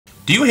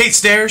Do you hate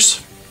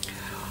stairs?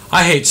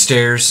 I hate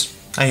stairs.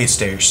 I hate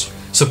stairs.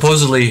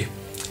 Supposedly,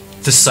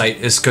 this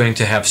site is going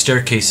to have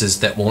staircases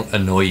that won't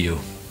annoy you.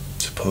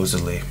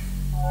 Supposedly.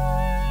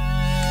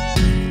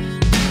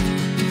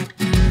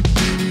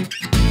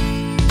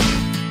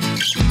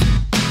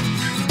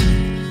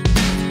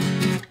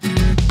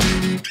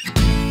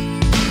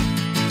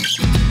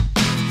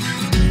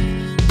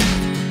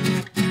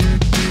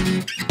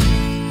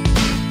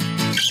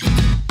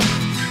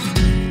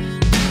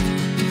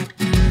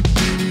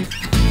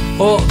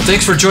 Well,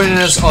 thanks for joining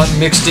us on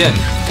Mixed In.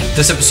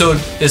 This episode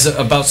is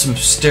about some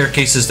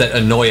staircases that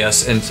annoy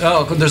us, and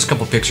there's a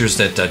couple pictures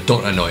that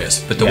don't annoy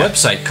us. But the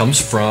website comes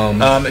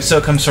from... so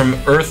it comes from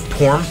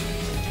earthporn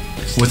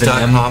with an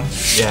M.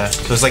 Yeah,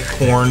 so it's like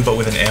porn, but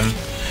with an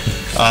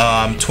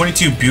M.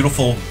 22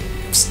 beautiful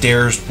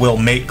stairs will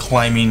make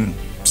climbing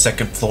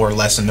second floor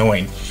less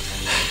annoying.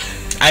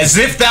 As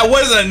if that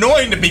wasn't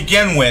annoying to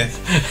begin with.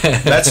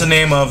 That's the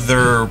name of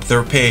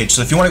their page.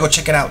 So if you want to go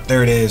check it out,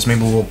 there it is.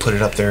 Maybe we'll put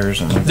it up there or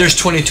something. There's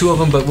 22 of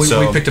them, but we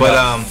picked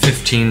about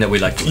 15 that we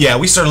like to look at. Yeah,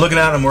 we started looking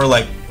at them. We're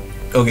like,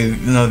 okay,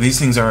 no, these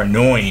things are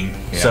annoying.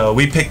 Yeah. So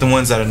we picked the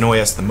ones that annoy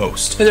us the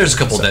most. And there's a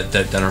couple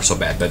that aren't so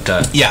bad,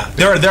 but yeah,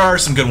 there are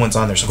some good ones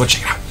on there. So go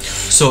check it out.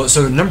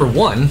 So number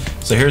one.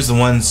 So here's the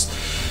ones.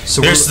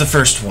 So here's the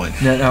first one.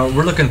 Now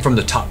we're looking from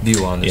the top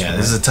view on this. Yeah, one,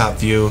 this is the top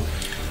view.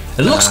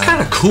 It looks kind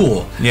of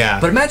cool. Yeah.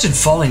 But imagine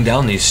falling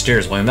down these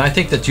stairs, William. I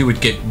think that you would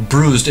get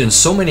bruised in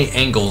so many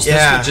angles. Yeah.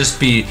 This would just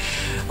be,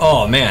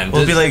 oh man.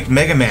 Well, it'd be like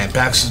Mega Man,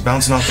 backs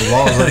bouncing off the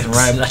walls left and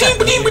right.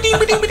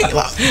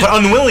 But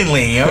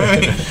unwillingly, you know what I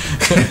mean?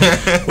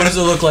 What does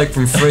it look like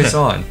from face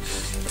on?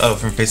 Oh,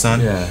 from face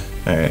on? Yeah.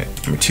 Alright,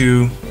 number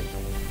two.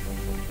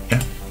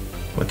 Yeah.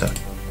 What the?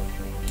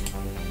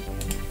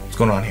 What's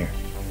going on here?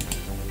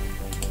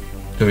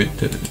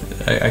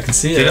 I can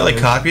see it. Did it like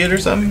copy it or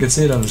something? I can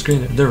see it on the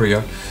screen. There we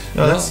go.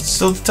 No, that's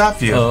still the top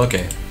view. Oh,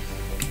 okay.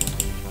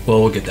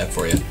 Well, we'll get that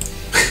for you.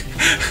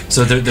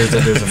 So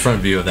there's a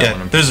front view of that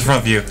one. There's a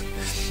front view.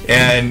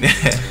 And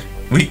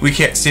we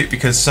can't see it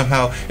because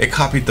somehow it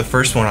copied the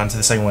first one onto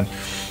the second one.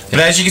 But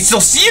as you can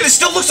still see it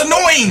still looks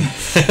annoying!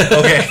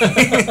 Okay.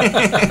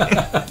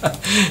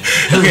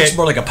 It looks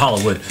more like a pile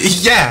of wood.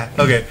 Yeah,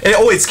 okay. And,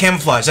 oh, it's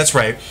camouflage, that's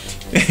right.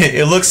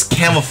 It looks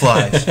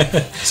camouflage.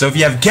 So if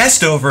you have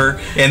guests over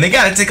and they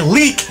gotta take a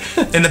leak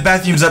and the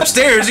bathroom's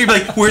upstairs, you'd be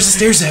like, where's the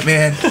stairs at,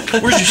 man?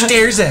 Where's your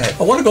stairs at?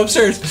 I want to go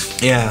upstairs.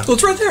 Yeah. Well,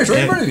 it's right there. It's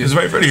right in front of you. It's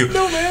right in front of you.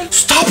 No, man.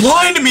 Stop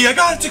lying to me. I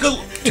gotta take a...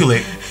 Too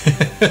late.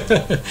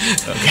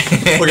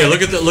 Okay,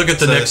 look at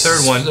the next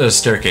third one.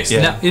 Staircase.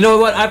 Yeah. Now, you know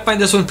what? I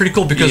find this one pretty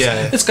cool because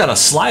it's got a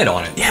slide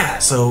on it. Yeah,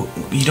 so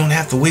you don't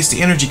have to waste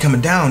the energy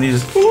coming down. You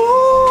just...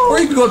 Or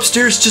you can go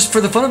upstairs just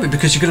for the fun of it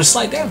because you're going to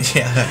slide down.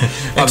 Yeah.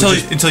 Until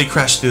you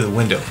crash through the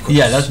window.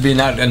 Yeah, that would be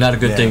not a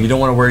good thing. You don't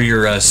want to wear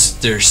your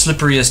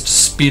slipperiest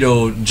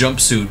Speedo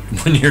jumpsuit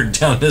when you're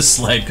down this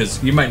slide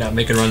because you might not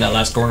make it around that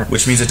last corner.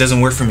 Which means it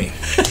doesn't work for me.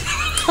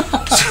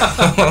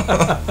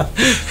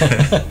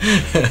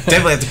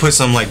 Definitely have to put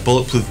some like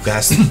bulletproof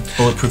glass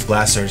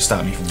there to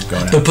stop me from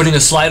going out. But putting a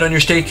slide on your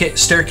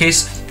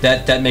staircase,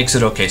 that makes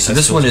it okay. So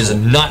this one is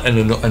not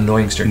an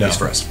annoying staircase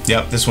for us.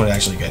 Yep, this one is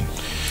actually good.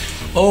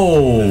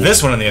 Oh.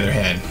 This one, on the other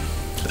hand,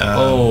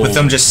 with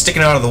them just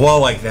sticking out of the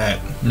wall like that.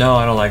 No,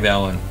 I don't like that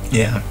one.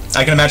 Yeah.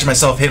 I can imagine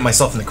myself hitting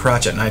myself in the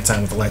crotch at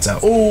nighttime with the lights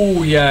out.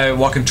 Oh, yeah,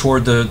 walking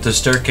toward the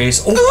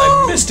staircase. Oh,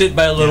 I missed it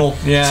by a little.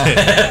 Yeah.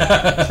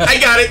 I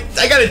got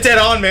it dead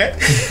on, man.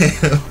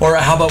 Or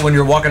how about when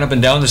you're walking up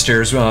and down the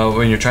stairs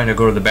when you're trying to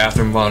go to the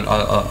bathroom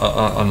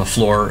on the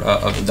floor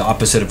the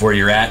opposite of where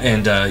you're at,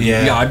 and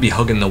I'd be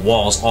hugging the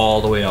walls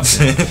all the way up.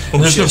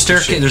 There's no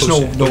staircase. There's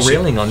no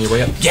railing on your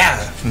way up.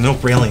 Yeah, no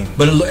railing.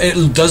 But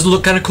it does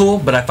look kind of cool,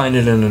 but I find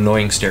it an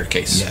annoying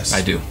staircase. Yes.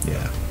 I do.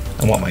 Yeah.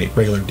 I want my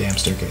regular damn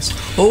staircase.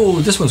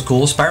 Oh, this one's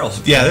cool.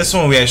 Spirals. Yeah, this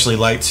one we actually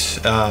liked.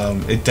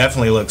 It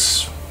definitely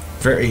looks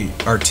very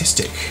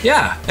artistic.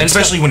 Yeah. And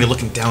especially when you're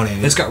looking down at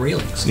it. It's got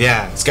railings.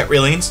 Yeah, it's got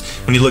railings.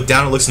 When you look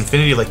down, it looks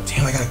infinity. You're like,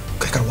 damn, I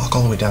gotta walk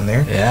all the way down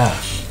there. Yeah.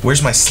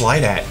 Where's my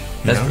slide at?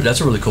 That's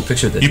a really cool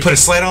picture. You put a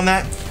slide on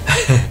that?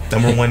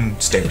 Number one,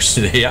 stairs.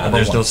 Yeah,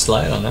 there's no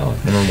slide on that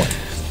one. Number one.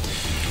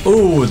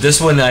 Ooh,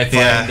 this one I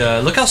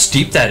find. Look how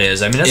steep that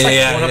is. I mean, that's like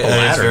going up a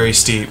ladder. It's very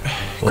steep.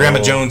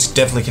 Grandma Jones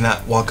definitely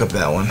cannot walk up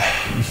that one.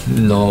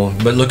 No,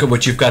 but look at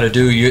what you've got to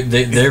do.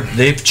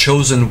 They've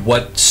chosen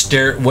what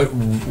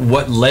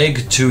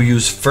leg to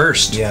use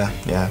first.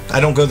 Yeah. I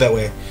don't go that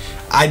way.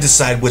 I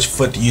decide which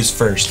foot to use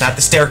first, not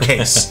the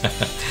staircase.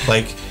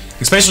 Like.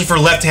 Especially for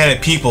left-handed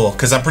people,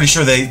 because I'm pretty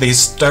sure they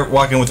start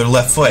walking with their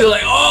left foot. They're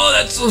like, oh,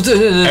 that's...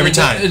 Every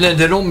time. And then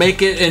they don't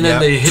make it, and then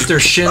they hit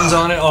their shins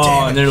on it.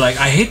 Oh, and they're like,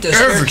 I hate this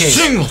staircase.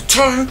 Every single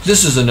time.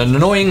 This is an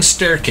annoying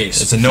staircase.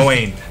 It's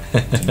annoying.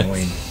 It's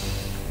annoying.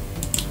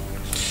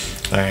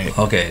 Alright.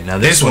 Okay, now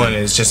this one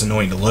is just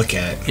annoying to look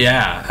at.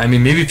 Yeah, I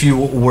mean, maybe if you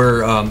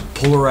wear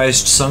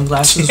polarized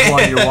sunglasses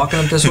while you're walking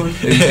up this one,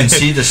 you can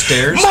see the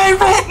stairs. My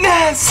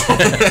retinas!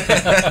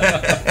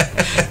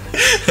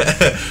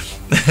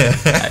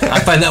 I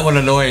find that one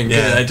annoying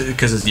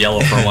because it's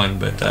yellow for one.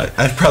 But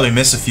I'd probably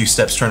miss a few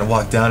steps trying to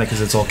walk down it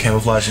because it's all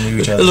camouflaged into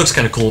each other. It looks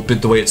kind of cool,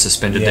 but the way it's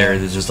suspended there,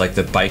 there's just like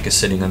the bike is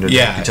sitting under.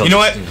 Yeah, you know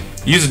what?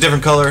 Use a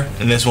different color,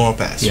 and this one will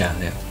pass. Yeah,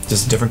 yeah.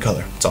 Just a different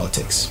color. That's all it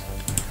takes.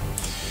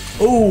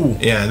 Oh.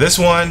 Yeah, this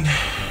one.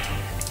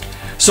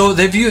 So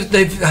they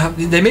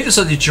made it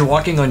so that you're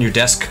walking on your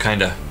desk,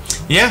 kinda.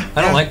 Yeah.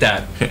 I don't like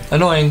that.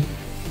 Annoying.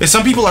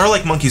 Some people are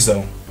like monkeys,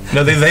 though.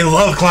 No, they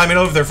love climbing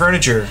over their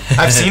furniture.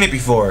 I've seen it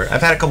before.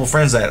 I've had a couple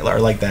friends that are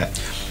like that.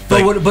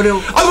 Like, I'll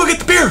go get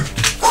the beer.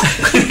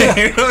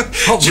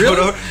 Oh,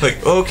 really?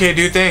 Like, okay,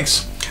 dude,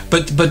 thanks.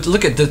 But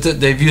look at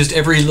they've used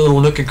every little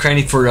nook and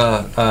cranny for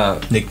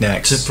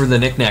knickknacks. For the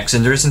knickknacks,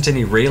 and there isn't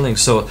any railing.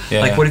 So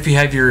like, what if you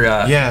have your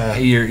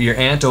your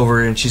aunt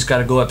over and she's got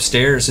to go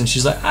upstairs and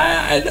she's like,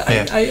 my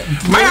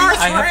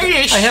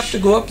arthritis. I have to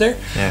go up there.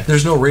 Yeah.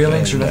 There's no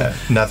railings or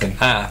nothing. Nothing.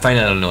 I find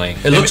that annoying.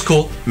 It looks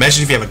cool.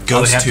 Imagine if you have a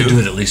ghost I would have to do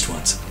it at least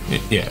once.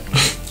 Yeah.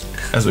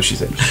 That's what she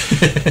said.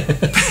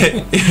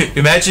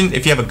 Imagine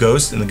if you have a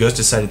ghost and the ghost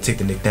decided to take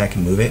the knickknack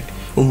and move it.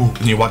 Ooh.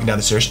 And you're walking down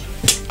the stairs.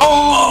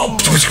 Oh!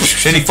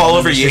 Then you fall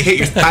over, you hit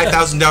your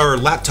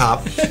 $5,000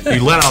 laptop,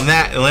 you land on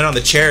that and land on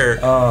the chair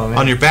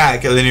on your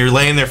back, and then you're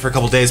laying there for a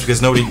couple days because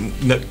nobody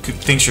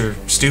thinks you're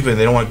stupid and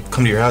they don't want to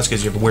come to your house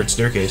because you have a weird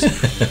staircase.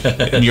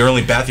 And your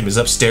only bathroom is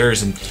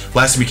upstairs, and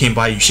last time you came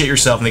by, you shit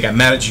yourself and they got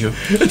mad at you.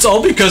 It's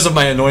all because of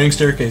my annoying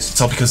staircase.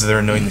 It's all because of their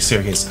annoying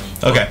staircase.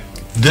 Okay.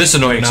 This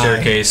annoying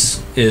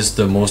staircase is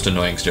the most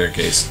annoying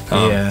staircase.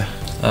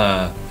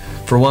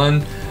 For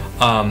one,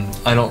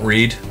 I don't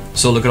read,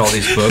 so look at all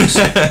these books.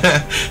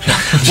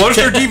 What if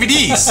they're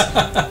DVDs?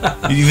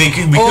 We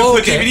could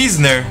put DVDs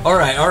in there. All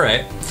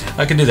right.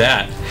 I can do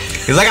that.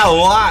 Because I got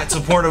lots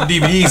of porno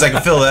DVDs I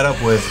can fill that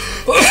up with.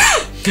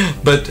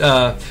 But,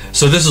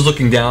 so this is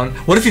looking down.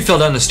 What if you fell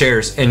down the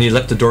stairs and you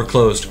left the door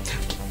closed?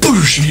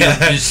 Boosh! Yeah.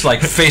 Just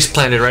like face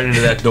planted right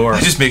into that door.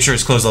 I just make sure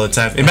it's closed all the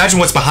time. Imagine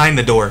what's behind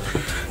the door.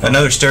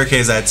 Another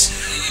staircase that's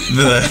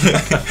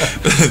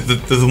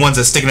the ones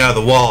that's sticking out of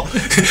the wall.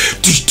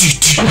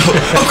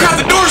 Oh crap,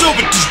 the door's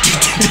open!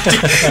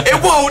 It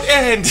won't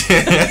end!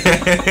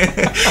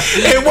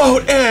 It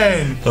won't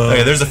end!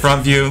 Okay, there's the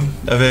front view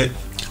of it.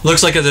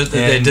 Looks like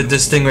they did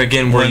this thing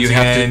again where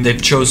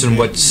they've chosen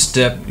what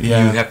step you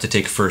have to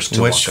take first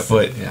to which walk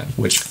foot, up. Yeah.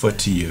 Which foot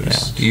to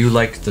use. Yeah. You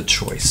like the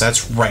choice.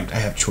 That's right, I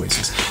have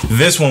choices.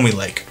 This one we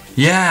like.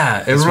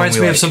 Yeah, it reminds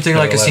me of something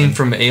like a scene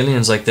from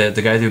Aliens, like the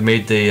guy who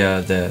made the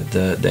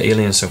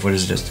alien stuff. What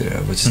is it?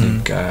 What's his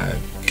name?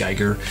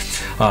 Geiger.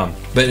 But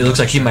it looks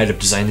like he might have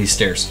designed these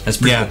stairs. That's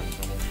pretty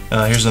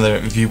cool. Here's another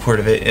viewport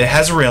of it. It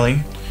has a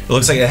railing. It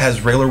looks like it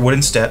has regular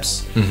wooden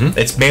steps.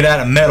 It's made out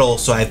of metal,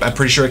 so I'm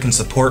pretty sure it can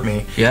support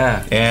me.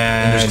 Yeah.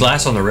 And there's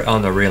glass on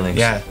the railings.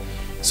 Yeah.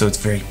 So it's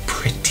very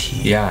pretty.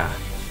 Yeah.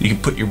 You can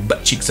put your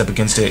butt cheeks up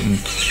against it and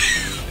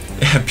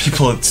have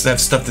people have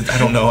stuff that I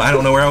don't know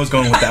where I was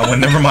going with that one.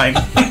 Never mind.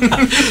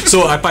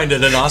 So I find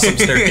it an awesome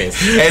staircase.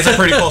 It's a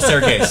pretty cool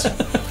staircase.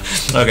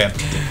 Okay.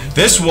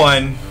 This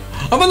one,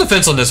 I'm on the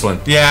fence on this one.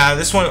 Yeah,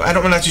 this one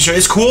I'm not too sure.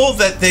 It's cool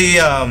that they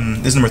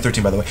this is number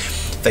 13 by the way.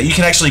 That you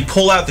can actually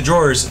pull out the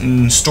drawers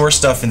and store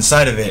stuff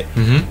inside of it.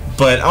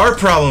 But our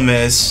problem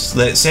is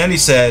that Sandy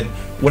said,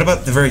 "What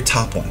about the very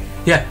top one?"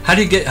 Yeah, how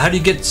do you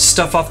get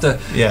stuff off the?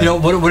 Yeah. You know,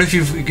 what if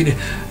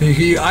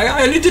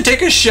I need to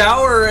take a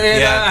shower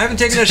and I haven't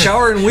taken a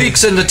shower in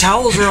weeks and the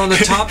towels are on the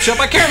top shelf.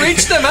 I can't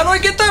reach them. How do I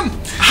get them?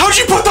 How'd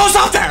you put those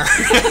out there,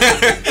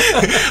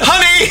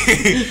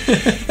 honey?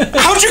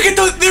 How'd you get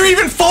those? They're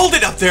even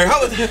folded up there.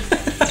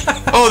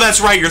 Oh,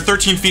 that's right. You're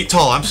 13 feet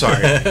tall. I'm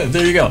sorry.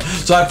 There you go.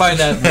 So I find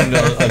that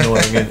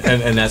annoying,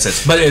 and that's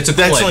it. But it's a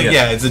cool idea.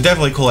 Yeah, it's a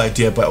definitely cool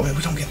idea, but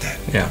we don't get that.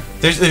 Yeah.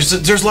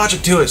 There's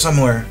logic to it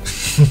somewhere.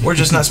 We're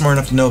just not smart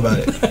enough to know about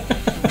it.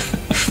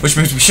 Which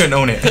means we shouldn't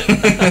own it.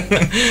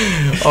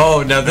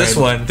 Oh, now this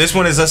one. This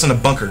one is us in a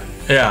bunker.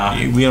 Yeah.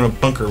 We own a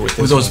bunker with this.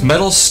 With those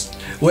metals.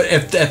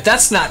 If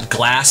that's not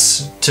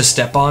glass to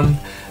step on,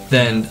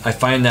 then I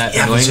find that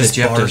annoying that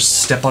you have to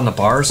step on the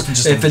bars.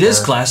 If it is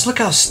glass, look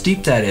how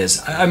steep that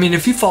is. I mean,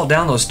 if you fall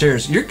down those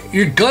stairs,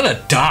 you're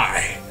gonna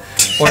die,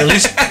 or at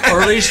least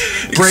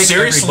break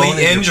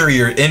seriously injure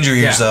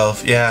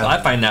yourself. Yeah. So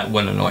I find that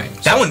one annoying.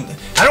 That one,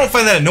 I don't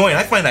find that annoying.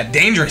 I find that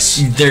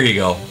dangerous. There you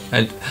go.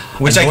 And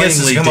which I guess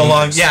has come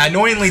along. Yeah,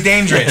 annoyingly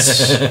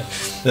dangerous.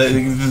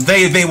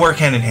 They work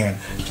hand in hand.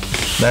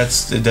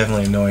 That's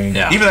definitely annoying.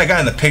 Yeah. Even that guy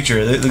in the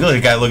picture, the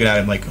guy looking at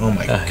him like, oh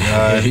my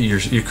god,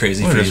 you're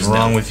crazy. What is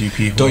wrong with you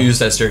people? Don't use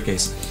that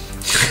staircase.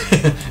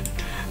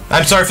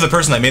 I'm sorry for the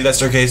person that made that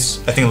staircase.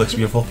 I think it looks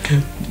beautiful.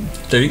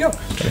 There you go.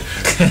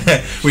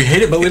 We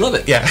hate it, but we love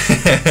it. Yeah.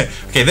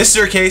 Okay, this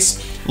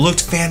staircase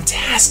looked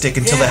fantastic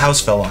until the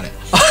house fell on it.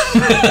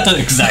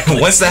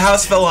 Exactly. Once the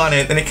house fell on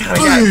it, then it kind of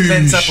got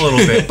bent up a little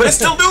bit, but it's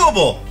still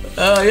doable.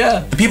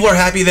 Yeah. The people are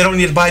happy they don't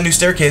need to buy a new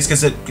staircase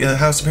because the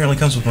house apparently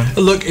comes with one.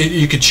 Look,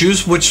 you could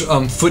choose which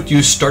foot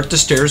you start the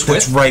stairs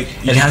with. That's right.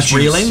 It has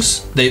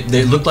railings.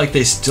 They look like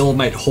they still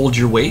might hold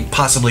your weight.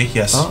 Possibly,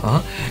 yes.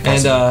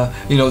 And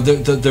you know,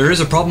 there is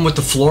a problem with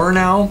the floor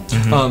now.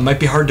 Might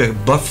be hard to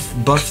buff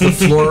the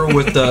floor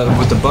with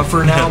the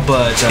buffer now,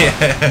 but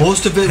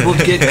most of it will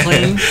get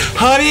clean.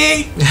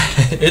 Honey,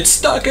 it's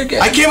stuck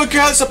again. I came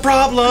across a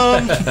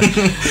problem.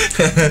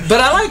 But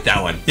I like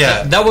that one.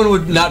 Yeah. That one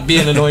would not be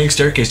an annoying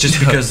staircase just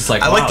because it's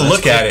like, I wow, like to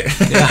look cool. at it.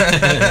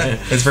 Yeah.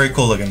 It's very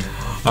cool looking.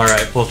 All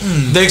right. Well,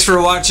 thanks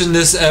for watching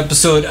this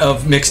episode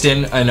of Mixed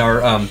In and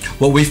our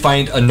what we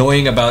find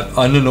annoying about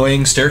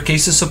unannoying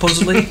staircases,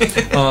 supposedly.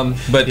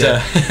 But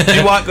if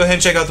you want, go ahead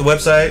and check out the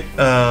website,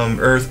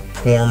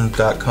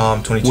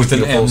 earthporn.com. 22 With an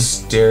beautiful M.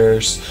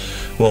 stairs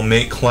will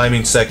make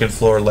climbing second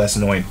floor less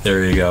annoying.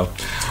 there you go.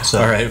 So,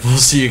 All right. We'll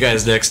see you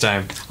guys next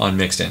time on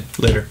Mixed In.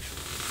 Later.